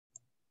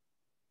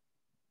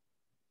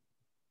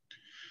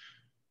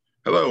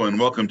Hello and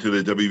welcome to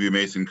the WB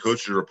Mason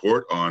Coaches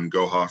Report on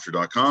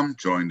GoHofstra.com,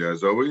 joined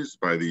as always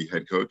by the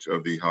head coach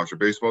of the Hofstra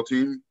baseball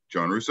team,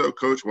 John Russo.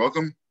 Coach,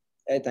 welcome.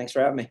 Hey, thanks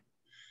for having me.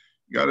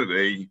 You got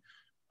it,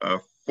 a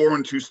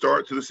 4-2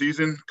 start to the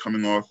season,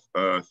 coming off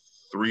a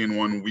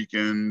 3-1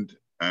 weekend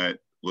at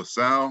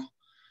LaSalle.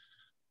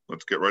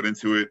 Let's get right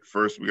into it.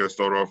 First, we got to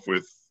start off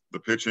with the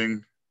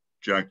pitching.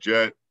 Jack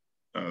Jett,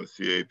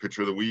 CAA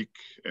Pitcher of the Week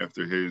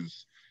after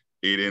his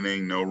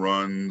 8-inning, no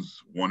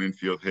runs, 1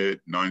 infield hit,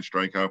 9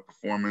 strikeout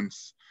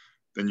performance.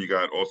 Then you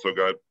also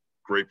got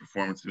great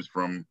performances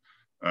from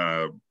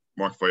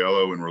Mark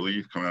Fiello in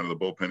relief, coming out of the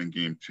bullpen in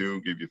Game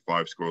 2, gave you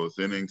 5 scoreless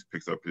innings,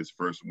 picks up his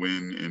first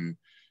win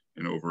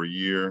in over a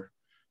year.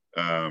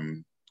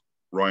 Ryan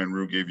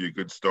Rue gave you a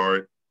good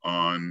start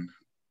on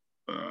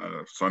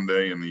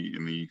Sunday in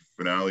the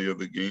finale of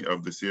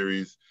the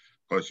series.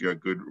 Plus, you got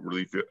good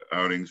relief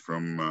outings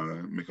from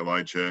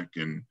Mikolajczyk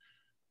and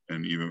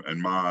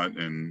Mott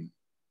and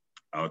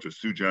Alex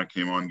Sujak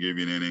came on, gave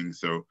you an inning.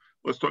 So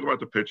let's talk about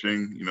the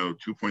pitching.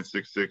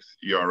 2.66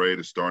 ERA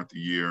to start the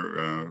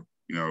year.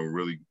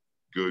 Really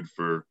good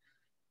for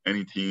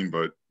any team,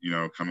 but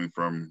coming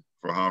for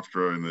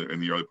Hofstra in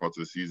the early parts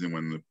of the season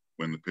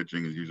when the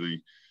pitching is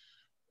usually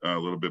a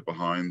little bit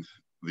behind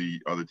the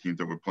other teams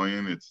that we're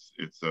playing,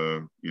 it's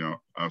a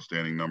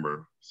outstanding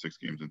number 6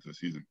 games into the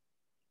season.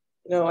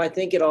 I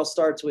think it all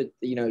starts with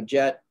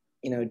Jet.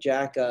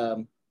 Jack.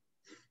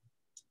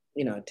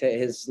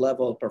 His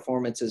level of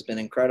performance has been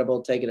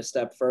incredible. Take it a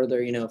step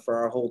further, for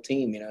our whole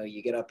team.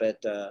 You get up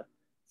at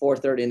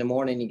 4:30 in the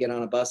morning, you get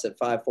on a bus at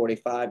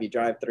 5:45, you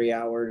drive 3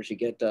 hours, you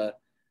get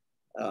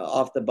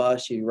off the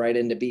bus, you right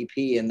into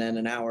BP, and then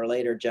an hour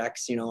later,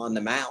 Jack's on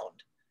the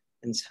mound.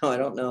 And so I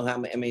don't know how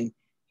many. I mean,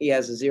 he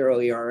has a 0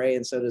 ERA,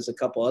 and so does a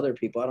couple other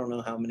people. I don't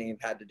know how many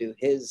have had to do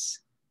his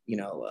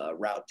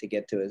route to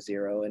get to a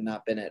 0 and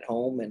not been at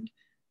home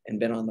and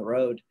been on the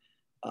road.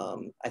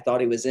 I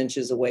thought he was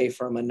inches away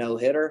from a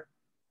no-hitter.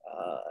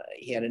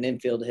 He had an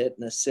infield hit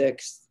in the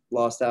 6th,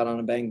 lost out on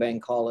a bang-bang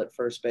call at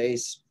first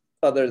base.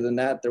 Other than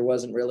that, there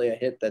wasn't really a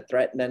hit that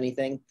threatened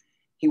anything.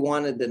 He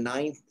wanted the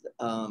 9th.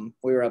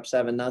 We were up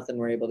 7-0. We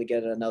were able to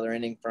get another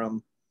inning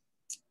from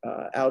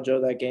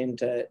Aljo that game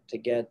to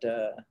get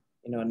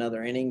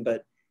another inning.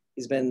 But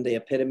he's been the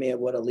epitome of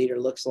what a leader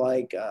looks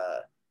like.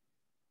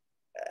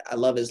 I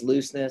love his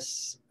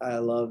looseness. I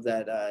love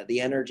that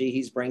the energy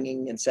he's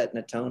bringing and setting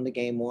a tone to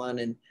Game 1.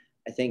 And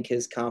I think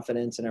his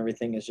confidence and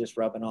everything is just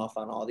rubbing off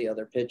on all the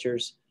other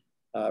pitchers.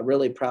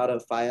 Really proud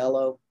of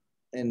Fiello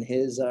and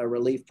his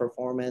relief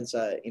performance.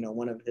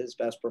 One of his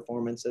best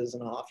performances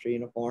in a Hofstra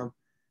uniform.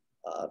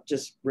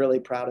 Just really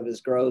proud of his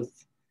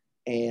growth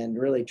and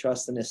really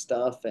trusting his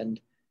stuff.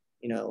 And,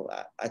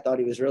 I thought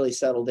he was really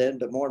settled in,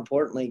 but more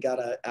importantly, got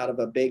out of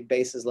a big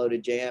bases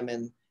loaded jam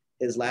and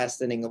his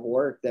last inning of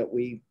work that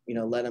we,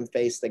 let him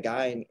face the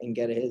guy and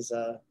get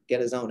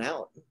his own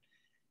out.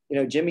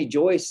 Jimmy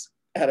Joyce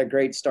had a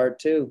great start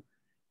too.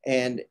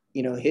 And,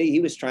 he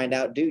was trying to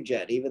outdo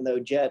Jet, even though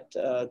Jet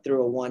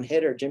threw a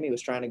 1-hitter, Jimmy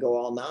was trying to go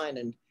all 9.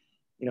 And,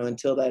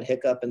 until that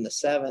hiccup in the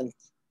 7th,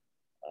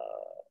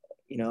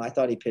 I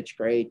thought he pitched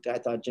great. I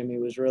thought Jimmy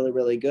was really,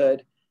 really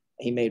good.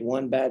 He made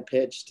 1 bad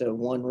pitch to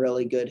 1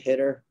 really good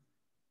hitter.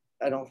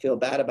 I don't feel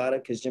bad about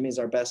it because Jimmy's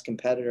our best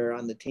competitor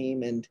on the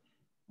team. And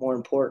more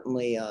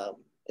importantly,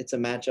 it's a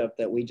matchup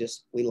that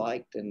we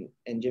liked and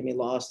Jimmy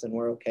lost and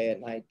we're okay at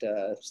night.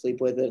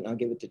 Sleep with it, and I'll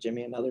give it to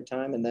Jimmy another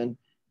time. And then,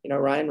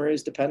 Ryan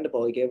Rue's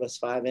dependable. He gave us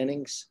 5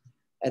 innings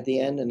at the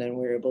end, and then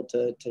we were able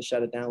to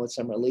shut it down with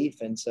some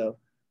relief. And so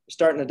we're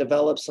starting to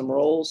develop some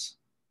roles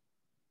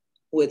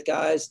with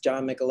guys.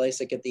 John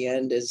Mikolajczyk at the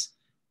end is,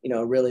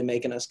 really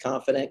making us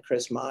confident.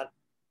 Chris Mott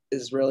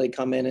has really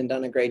come in and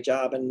done a great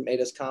job and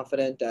made us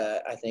confident.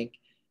 I think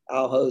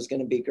Alho is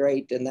going to be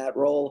great in that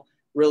role.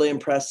 Really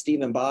impressed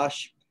Stephen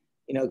Bosch,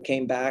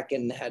 came back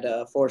and had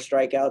 4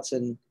 strikeouts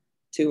in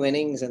 2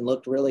 innings and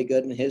looked really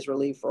good in his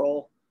relief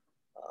role.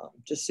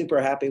 Just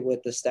super happy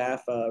with the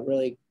staff.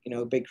 Really,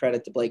 big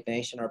credit to Blake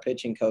Nation, our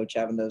pitching coach,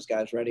 having those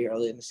guys ready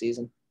early in the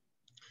season.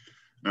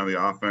 Now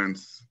the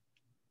offense,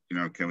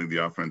 can't leave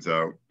the offense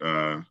out.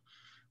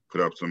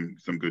 Put up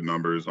some good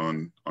numbers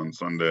on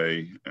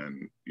Sunday,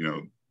 and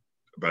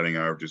batting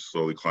average is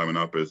slowly climbing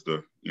up as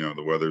the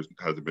weather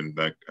hasn't been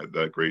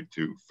that great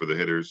for the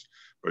hitters.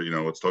 But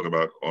let's talk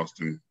about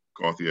Austin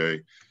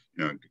Gauthier.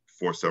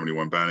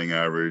 471 batting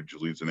average,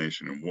 leads the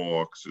nation in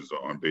walks. His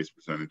on base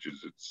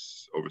percentages,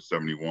 it's over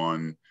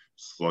 71.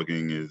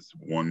 Slugging is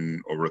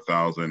 1 over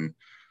 1,000.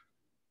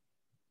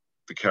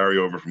 The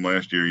carryover from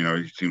last year,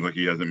 he seems like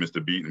he hasn't missed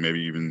a beat and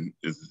maybe even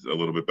is a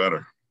little bit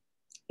better.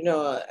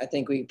 I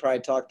think we probably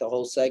talked the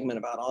whole segment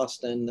about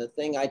Austin. The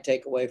thing I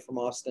take away from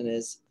Austin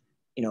is,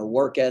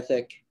 work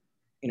ethic,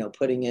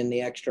 putting in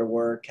the extra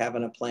work,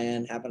 having a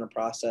plan, having a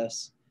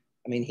process.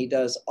 I mean, he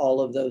does all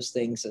of those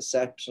things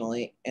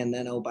exceptionally. And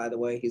then, oh, by the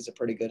way, he's a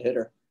pretty good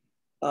hitter.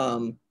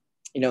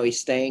 He's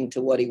staying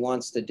to what he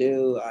wants to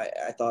do.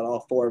 I thought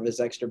all 4 of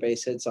his extra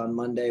base hits on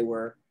Monday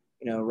were,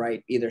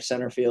 right, either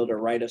center field or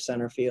right of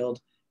center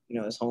field.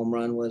 His home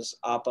run was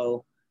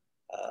Oppo.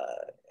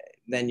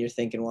 then you're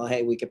thinking, well,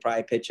 hey, we could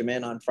probably pitch him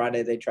in. On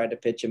Friday, they tried to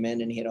pitch him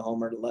in, and he hit a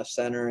homer to left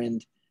center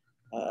and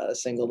a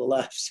single to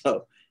left.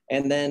 So,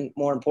 and then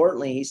more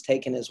importantly, he's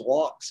taking his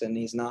walks, and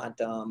he's not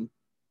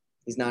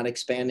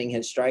expanding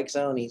his strike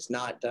zone. He's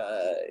not,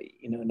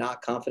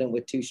 not confident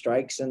with 2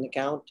 strikes in the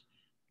count.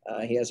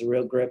 He has a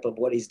real grip of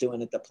what he's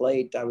doing at the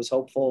plate. I was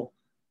hopeful,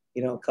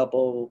 a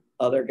couple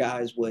other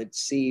guys would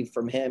see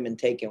from him and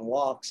taking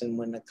walks. And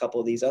when a couple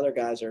of these other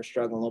guys are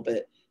struggling a little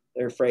bit,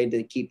 they're afraid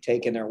to keep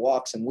taking their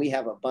walks. And we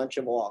have a bunch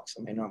of walks.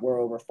 I mean, we're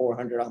over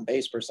 400 on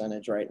base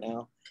percentage right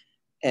now.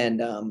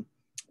 And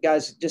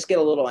guys just get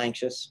a little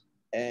anxious.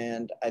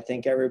 And I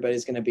think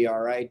everybody's going to be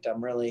all right.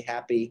 I'm really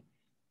happy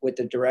with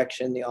the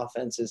direction the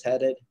offense is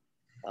headed.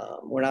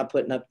 We're not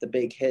putting up the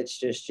big hits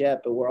just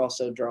yet, but we're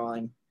also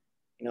drawing,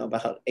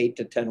 about 8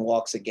 to 10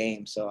 walks a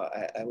game. So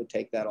I would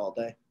take that all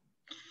day.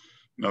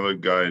 Another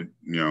guy,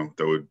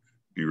 that would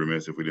be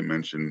remiss if we didn't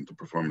mention the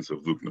performance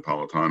of Luke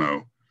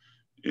Napolitano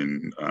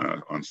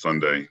on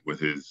Sunday with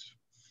his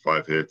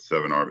 4 hits,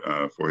 7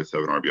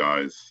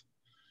 RBIs.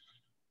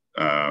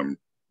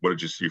 What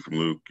did you see from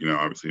Luke?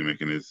 Obviously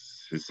making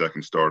his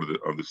second start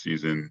of the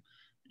season.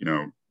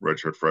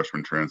 Redshirt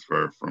freshman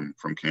transfer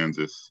from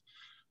Kansas.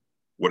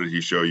 What did he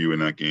show you in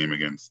that game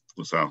against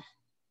LaSalle?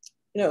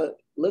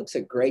 Luke's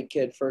a great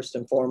kid, first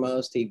and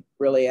foremost. He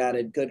really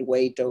added good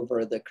weight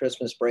over the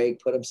Christmas break,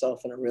 put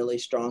himself in a really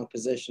strong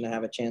position to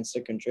have a chance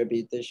to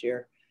contribute this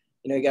year.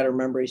 You got to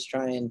remember he's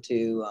trying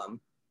to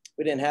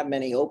we didn't have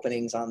many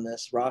openings on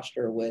this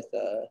roster with,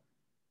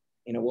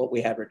 what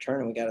we had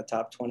returning. We got a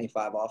top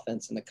 25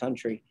 offense in the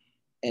country.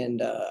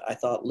 And I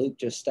thought Luke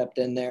just stepped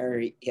in there.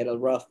 He had a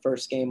rough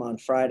first game on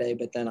Friday,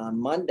 but then on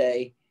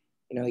Monday,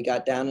 he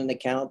got down in the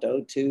count,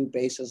 0-2,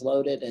 bases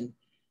loaded. And,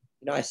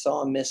 I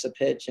saw him miss a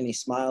pitch, and he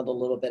smiled a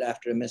little bit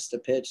after he missed a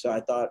pitch. So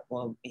I thought,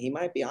 well, he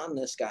might be on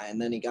this guy.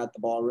 And then he got the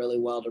ball really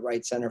well to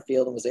right center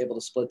field and was able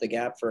to split the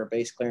gap for a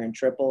base clearing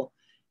triple.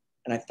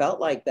 And I felt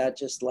like that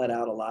just let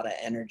out a lot of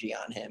energy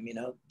on him,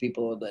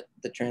 people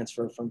that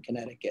transfer from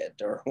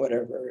Connecticut or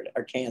whatever,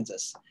 or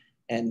Kansas.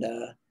 And,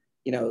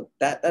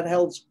 that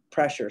held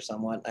pressure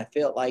somewhat. I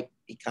feel like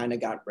he kind of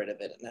got rid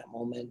of it in that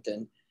moment.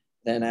 And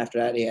then after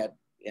that, he had,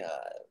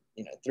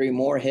 3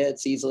 more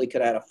hits, easily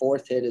could have had a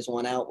 4th hit. His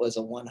one out was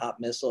a one-hop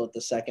missile at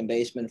the second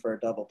baseman for a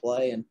double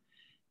play. And,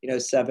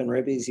 7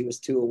 ribbies, he was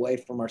 2 away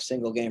from our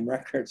single game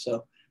record.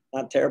 So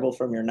not terrible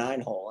from your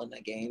 9-hole in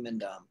the game.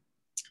 And,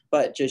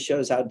 but just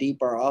shows how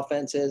deep our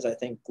offense is. I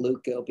think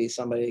Luke will be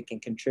somebody that can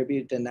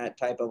contribute in that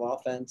type of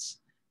offense.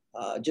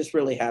 Just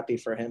really happy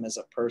for him as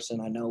a person.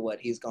 I know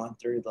what he's gone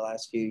through the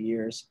last few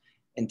years,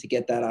 and to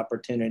get that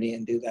opportunity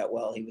and do that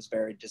well, he was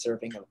very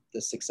deserving of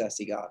the success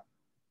he got.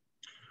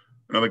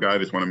 Another guy I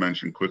just want to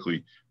mention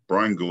quickly,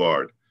 Brian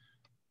Goulart.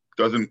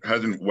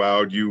 Hasn't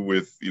wowed you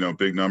with,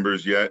 big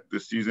numbers yet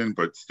this season,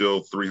 but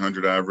still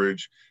 300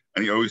 average.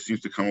 And he always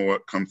seems to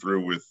come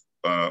through with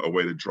a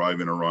way to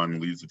drive in a run,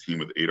 leads the team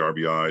with 8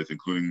 RBIs,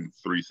 including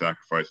 3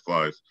 sacrifice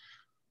flies.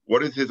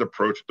 What is his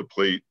approach at the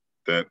plate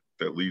that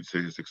leads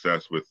to his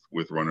success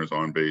with runners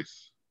on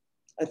base?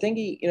 I think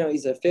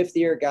he's a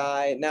 5th-year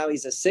guy. Now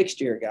he's a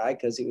 6th-year guy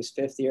because he was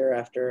 5th year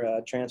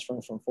after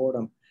transferring from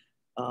Fordham.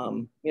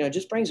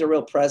 Just brings a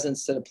real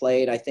presence to the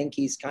plate. I think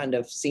he's kind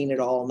of seen it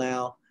all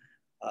now.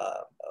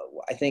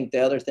 I think the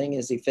other thing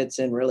is he fits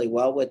in really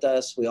well with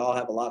us. We all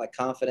have a lot of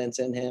confidence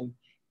in him.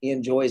 He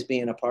enjoys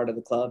being a part of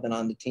the club and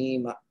on the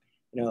team.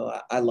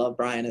 I love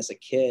Brian as a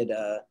kid,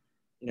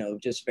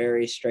 just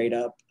very straight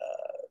up,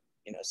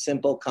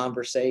 simple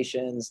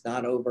conversations,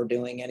 not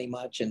overdoing any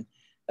much. And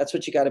that's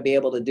what you got to be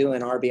able to do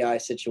in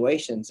RBI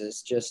situations,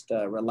 is just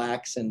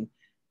relax and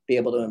be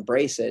able to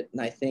embrace it.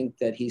 And I think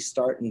that he's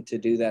starting to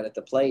do that at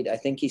the plate. I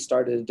think he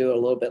started to do it a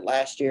little bit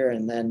last year,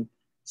 and then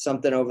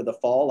something over the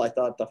fall. I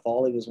thought the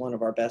fall he was one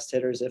of our best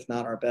hitters, if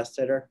not our best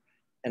hitter.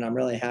 And I'm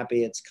really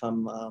happy it's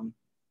come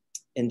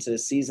into the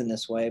season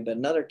this way. But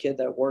another kid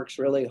that works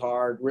really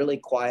hard, really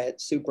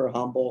quiet, super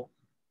humble,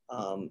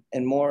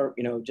 and more,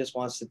 just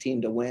wants the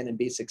team to win and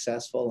be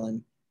successful,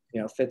 and,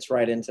 fits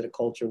right into the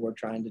culture we're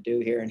trying to do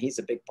here. And he's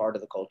a big part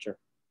of the culture.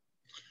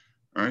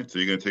 All right. So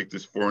you're going to take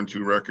this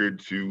 4-2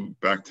 record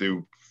back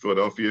to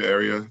Philadelphia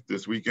area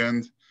this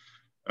weekend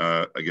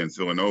against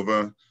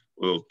Villanova.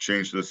 We'll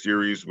change the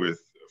series with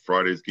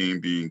Friday's game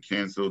being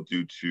canceled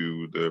due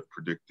to the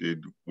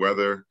predicted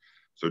weather.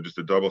 So just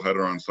a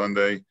doubleheader on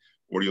Sunday.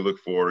 What do you look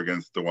for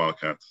against the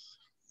Wildcats?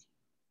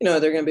 They're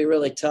going to be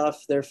really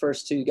tough. Their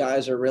first 2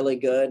 guys are really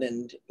good.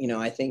 And,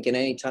 I think in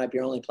any type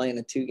you're only playing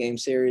a 2-game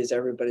series,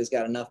 everybody's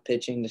got enough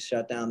pitching to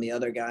shut down the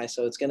other guy.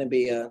 So it's going to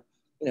be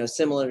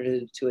similar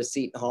to a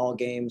Seton Hall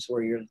games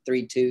where you're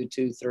 3-2,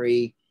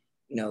 2-3,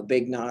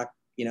 big knock,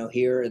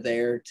 here or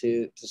there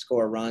to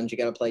score runs. You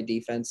got to play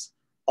defense.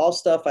 All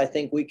stuff I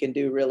think we can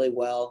do really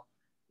well.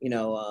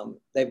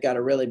 They've got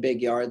a really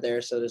big yard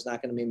there, so there's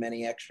not going to be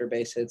many extra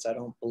base hits, I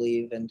don't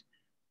believe. And,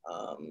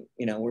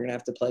 we're going to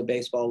have to play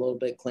baseball a little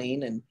bit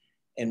clean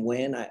and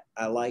win.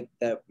 I like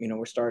that,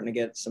 we're starting to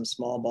get some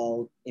small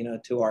ball,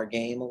 to our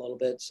game a little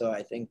bit. So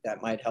I think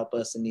that might help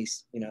us in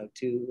these,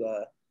 2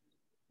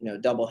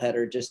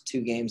 doubleheader, just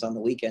 2 games on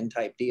the weekend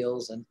type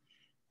deals. And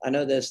I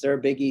know they're a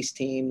Big East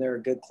team. They're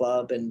a good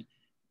club, and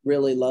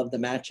really love the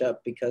matchup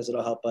because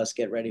it'll help us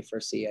get ready for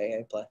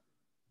CAA play.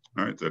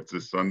 All right, that's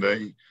this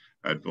Sunday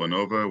at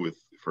Villanova with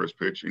first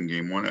pitch in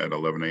game 1 at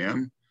 11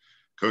 a.m.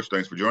 Coach,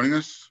 thanks for joining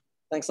us.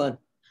 Thanks, Len.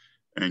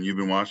 And you've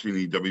been watching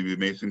the WB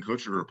Mason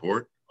Coaching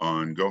Report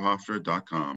on GoHofstra.com.